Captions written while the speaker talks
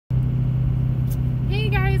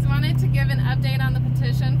wanted to give an update on the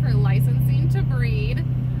petition for licensing to breed.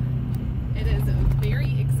 It is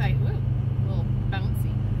very exciting. Woo, a little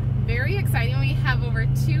bouncy. Very exciting. We have over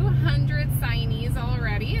 200 signees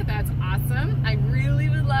already. That's awesome. I really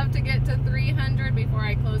would love to get to 300 before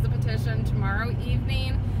I close the petition tomorrow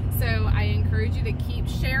evening. So I encourage you to keep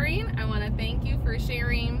sharing. I want to thank you for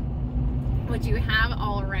sharing what you have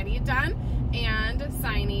already done and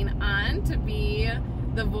signing on to be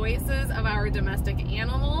the voices of our domestic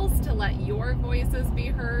animals, to let your voices be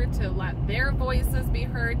heard, to let their voices be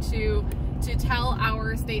heard, to tell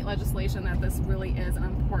our state legislation that this really is an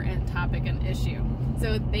important topic and issue.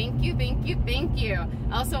 So thank you, thank you, thank you.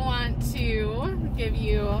 I also want to give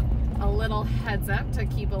you a little heads up to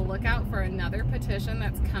keep a lookout for another petition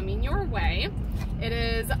that's coming your way. It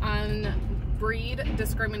is on breed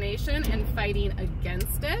discrimination and fighting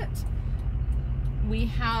against it. We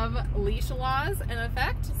have leash laws in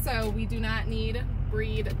effect, so we do not need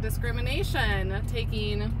breed discrimination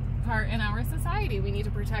taking part in our society. We need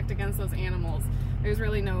to protect against those animals. There's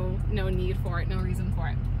really no need for it, no reason for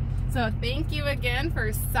it. So thank you again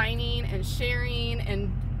for signing and sharing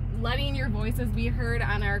and letting your voices be heard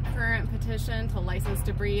on our current petition to license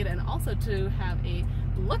to breed, and also to have a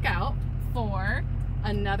lookout for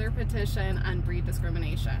another petition on breed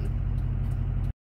discrimination.